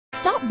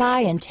Stop by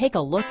and take a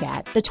look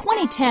at the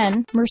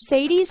 2010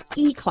 Mercedes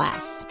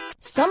E-Class.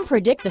 Some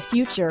predict the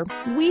future.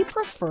 We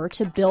prefer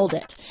to build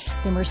it.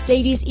 The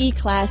Mercedes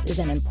E-Class is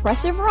an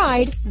impressive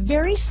ride,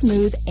 very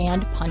smooth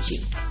and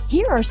punchy.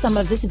 Here are some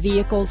of this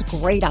vehicle's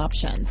great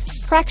options: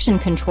 traction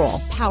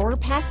control, power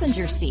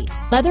passenger seat,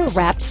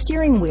 leather-wrapped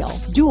steering wheel,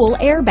 dual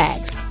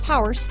airbags,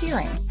 power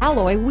steering,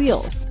 alloy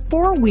wheels,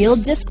 four-wheel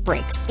disc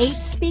brakes, 8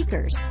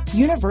 speakers,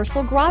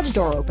 universal garage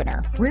door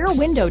opener, rear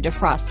window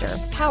defroster,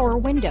 power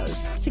windows,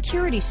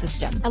 security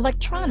system,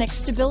 electronic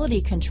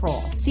stability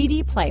control,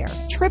 CD player,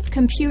 trip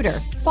computer,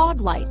 fog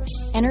lights,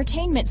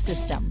 entertainment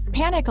system,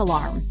 panic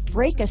alarm,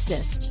 brake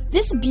assist.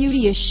 This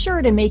beauty is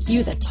sure to make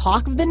you the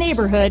talk of the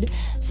neighborhood,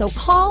 so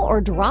call or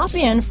drop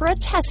in for a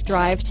test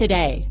drive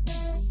today.